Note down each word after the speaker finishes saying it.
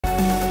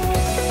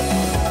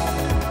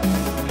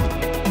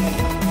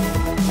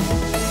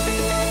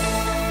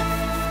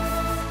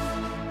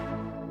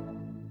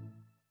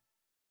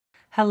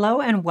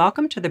Hello and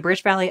welcome to the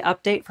BridgeValley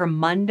update for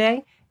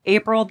Monday,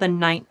 April the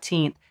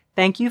 19th.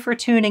 Thank you for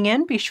tuning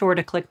in. Be sure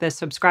to click the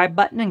subscribe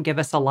button and give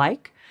us a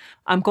like.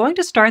 I'm going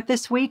to start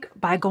this week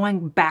by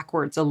going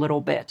backwards a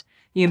little bit.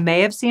 You may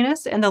have seen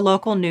us in the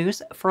local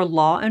news for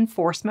Law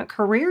Enforcement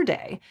Career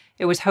Day.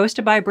 It was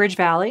hosted by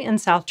BridgeValley in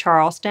South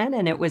Charleston,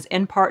 and it was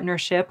in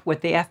partnership with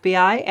the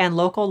FBI and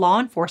local law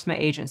enforcement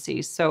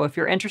agencies. So if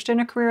you're interested in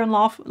a career in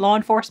law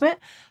enforcement,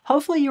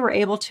 hopefully you were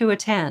able to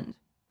attend.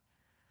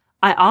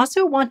 I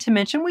also want to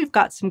mention we've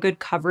got some good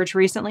coverage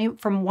recently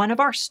from one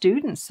of our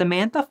students,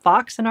 Samantha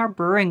Fox, in our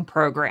brewing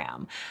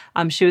program.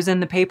 She was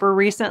in the paper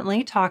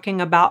recently talking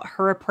about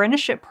her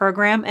apprenticeship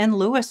program in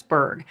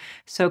Lewisburg.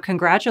 So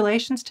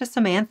congratulations to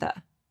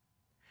Samantha.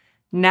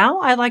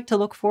 Now I like to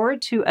look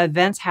forward to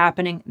events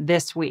happening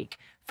this week.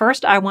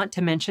 First, I want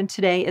to mention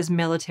today is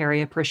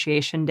Military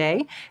Appreciation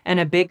Day, and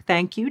a big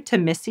thank you to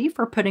Missy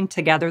for putting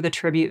together the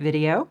tribute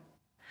video.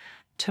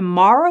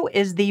 Tomorrow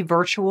is the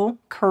virtual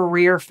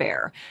career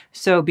fair,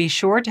 so be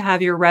sure to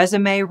have your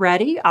resume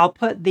ready. I'll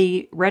put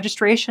the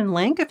registration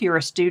link if you're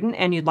a student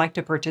and you'd like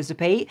to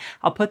participate.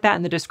 I'll put that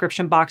in the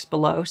description box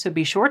below, so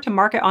be sure to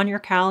mark it on your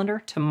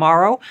calendar.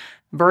 Tomorrow,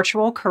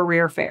 virtual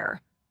career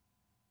fair.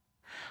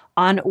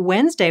 On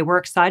Wednesday, we're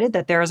excited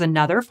that there is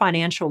another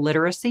financial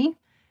literacy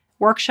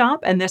workshop,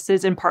 and this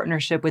is in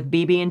partnership with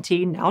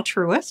BB&T, now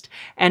Truist,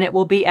 and it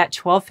will be at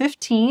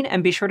 12:15,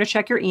 and be sure to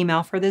check your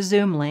email for the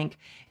Zoom link.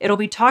 It'll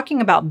be talking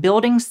about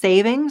building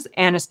savings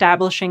and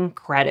establishing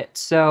credit.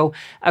 So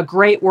a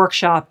great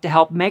workshop to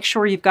help make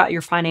sure you've got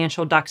your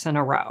financial ducks in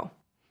a row.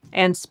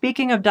 And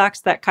speaking of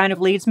ducks, that kind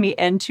of leads me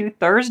into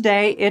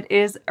Thursday. It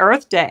is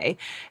Earth Day.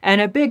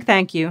 And a big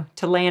thank you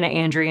to Lana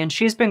Andrian.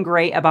 She's been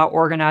great about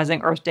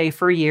organizing Earth Day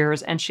for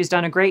years, and she's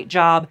done a great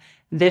job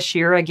this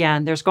year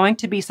again. There's going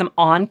to be some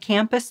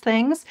on-campus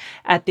things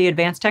at the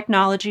Advanced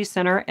Technology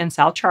Center in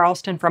South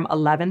Charleston from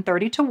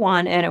 11:30 to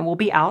 1, and it will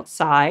be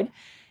outside.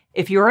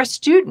 If you're a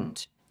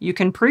student, you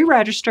can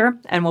pre-register,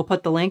 and we'll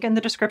put the link in the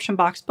description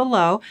box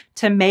below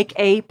to make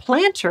a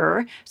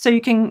planter. So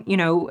you can,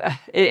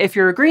 if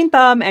you're a green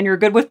thumb and you're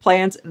good with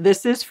plants,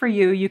 this is for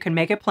you. You can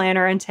make a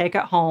planter and take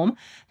it home.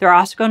 They're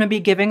also going to be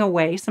giving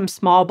away some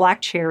small black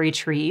cherry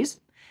trees.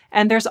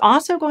 And there's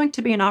also going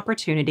to be an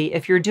opportunity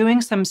if you're doing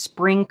some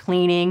spring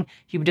cleaning,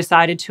 you've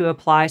decided to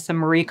apply some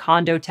Marie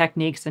Kondo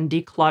techniques and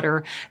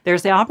declutter,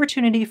 there's the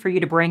opportunity for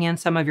you to bring in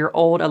some of your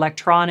old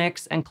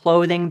electronics and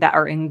clothing that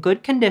are in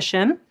good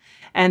condition.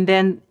 And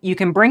then you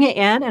can bring it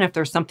in, and if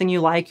there's something you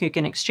like, you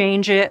can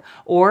exchange it,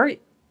 or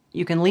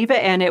you can leave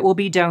it and it will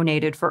be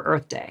donated for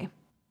Earth Day.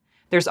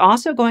 There's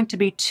also going to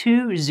be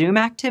 2 Zoom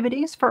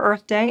activities for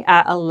Earth Day.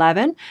 At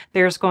 11,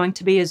 there's going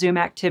to be a Zoom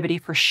activity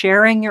for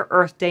sharing your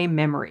Earth Day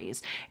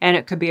memories. And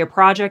it could be a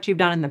project you've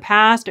done in the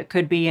past. It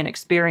could be an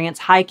experience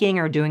hiking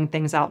or doing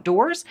things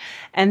outdoors.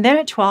 And then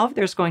at 12,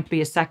 there's going to be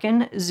a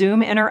second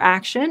Zoom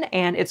interaction,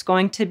 and it's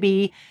going to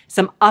be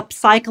some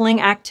upcycling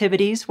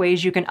activities,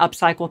 ways you can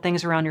upcycle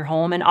things around your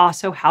home, and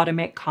also how to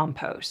make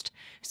compost.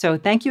 So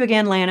thank you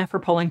again, Lana, for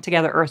pulling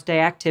together Earth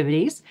Day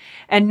activities.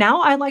 And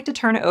now I'd like to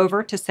turn it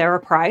over to Sarah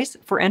Price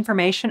for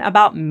information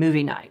about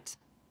movie night.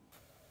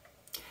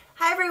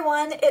 Hi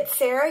everyone, it's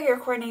Sarah, your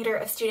coordinator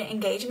of student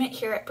engagement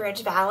here at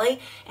BridgeValley,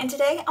 and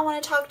today I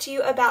want to talk to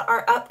you about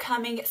our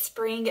upcoming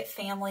spring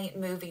family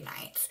movie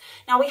nights.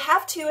 Now we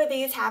have 2 of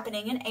these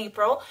happening in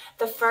April.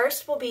 The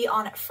first will be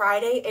on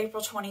Friday,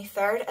 April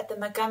 23rd at the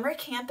Montgomery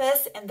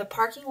campus in the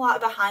parking lot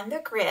behind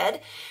the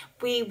grid.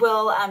 We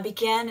will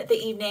begin the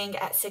evening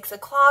at 6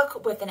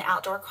 o'clock with an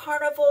outdoor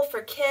carnival for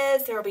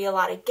kids. There will be a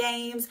lot of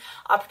games,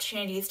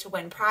 opportunities to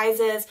win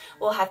prizes.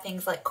 We'll have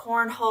things like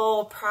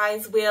cornhole,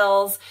 prize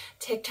wheels,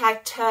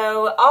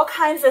 tic-tac-toe, all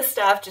kinds of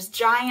stuff, just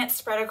giant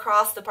spread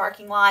across the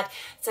parking lot.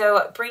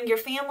 So bring your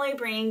family,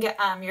 bring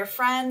your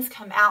friends,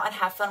 come out and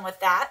have fun with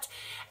that.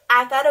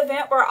 At that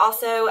event, we're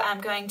also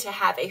going to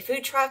have a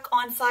food truck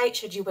on site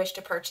should you wish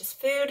to purchase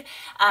food.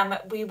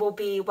 We will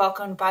be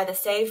welcomed by the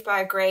Saved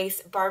by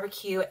Grace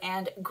Barbecue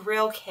and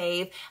Grill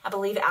Cave, I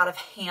believe out of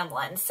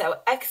Hamlin. So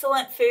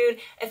excellent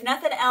food. If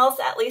nothing else,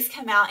 at least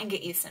come out and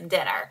get you some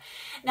dinner.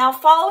 Now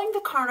following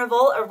the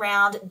carnival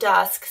around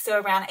dusk,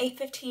 so around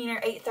 8:15 or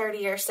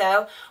 8:30 or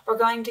so, we're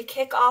going to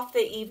kick off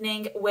the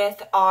evening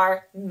with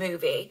our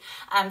movie.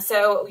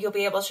 So you'll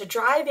be able to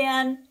drive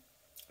in.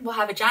 We'll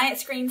have a giant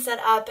screen set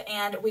up,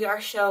 and we are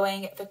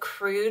showing The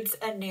Croods: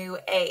 A New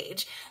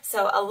Age.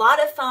 So a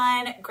lot of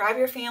fun. Grab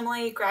your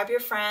family, grab your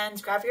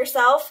friends, grab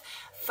yourself.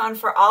 Fun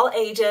for all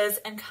ages,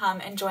 and come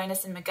and join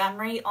us in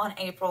Montgomery on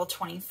April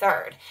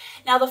 23rd.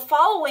 Now the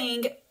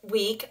following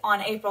week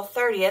on April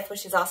 30th,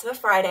 which is also a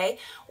Friday,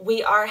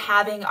 we are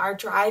having our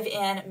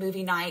drive-in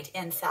movie night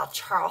in South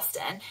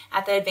Charleston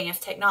at the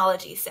Advanced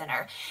Technology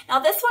Center. Now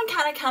this one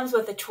kind of comes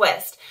with a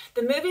twist.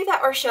 The movie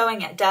that we're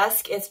showing at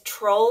dusk is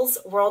Trolls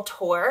World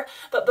Tour,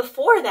 but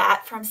before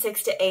that, from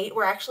 6 to 8,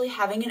 we're actually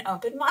having an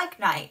open mic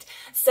night.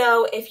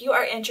 So if you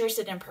are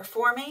interested in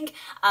performing,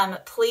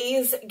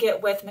 please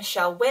get with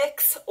Michelle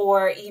Wicks Price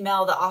or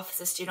email the Office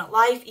of Student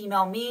Life,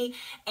 email me,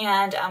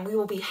 and we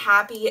will be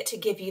happy to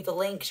give you the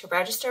link to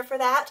register for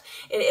that.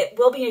 It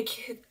will be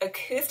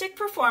acoustic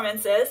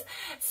performances,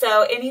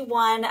 so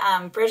anyone,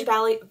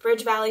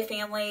 BridgeValley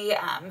family,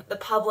 the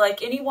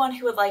public, anyone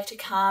who would like to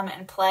come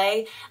and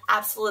play,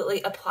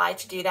 absolutely apply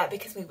to do that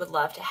because we would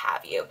love to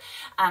have you.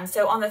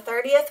 So on the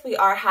 30th, we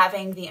are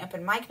having the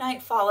open mic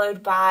night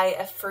followed by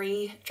a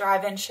free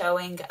drive-in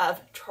showing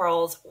of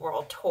Trolls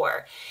World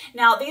Tour.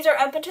 Now, these are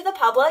open to the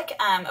public.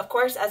 Of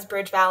course, as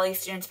BridgeValley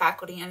students,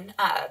 faculty, and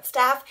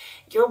staff,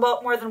 you're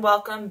more than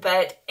welcome,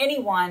 but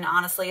anyone,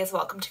 honestly, is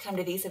welcome to come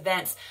to these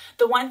events.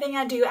 The one thing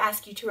I do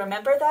ask you to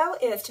remember, though,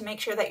 is to make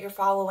sure that you're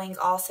following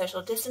all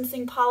social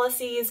distancing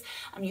policies.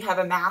 You have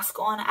a mask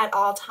on at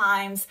all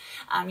times.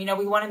 You know,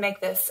 we want to make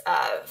this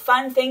a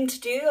fun thing to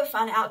do, a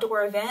fun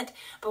outdoor event,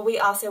 but we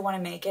also want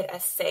to make it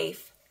as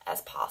safe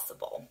as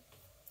possible.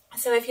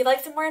 So if you'd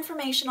like some more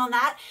information on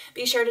that,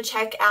 be sure to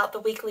check out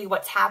the weekly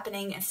What's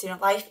Happening in Student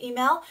Life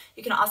email.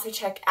 You can also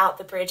check out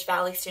the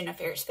BridgeValley Student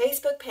Affairs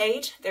Facebook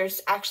page.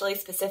 There's actually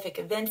specific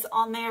events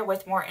on there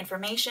with more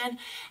information.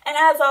 And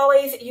as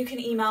always, you can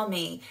email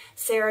me,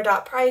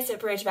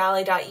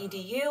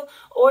 sarah.price@bridgevalley.edu,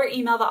 or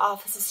email the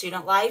Office of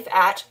Student Life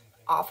at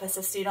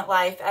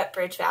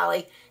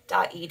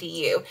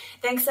officeofstudentlife@bridgevalley.edu.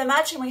 Thanks so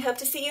much, and we hope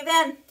to see you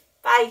then.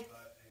 Bye.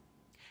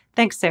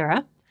 Thanks,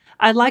 Sarah.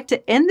 I'd like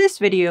to end this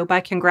video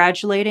by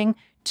congratulating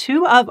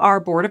two of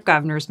our Board of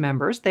Governors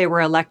members. They were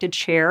elected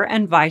chair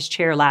and vice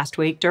chair last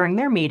week during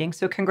their meeting,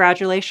 so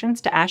congratulations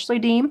to Ashley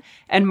Deem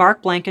and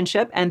Mark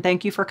Blankenship, and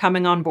thank you for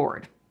coming on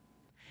board.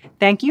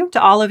 Thank you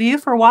to all of you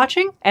for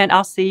watching, and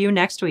I'll see you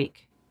next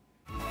week.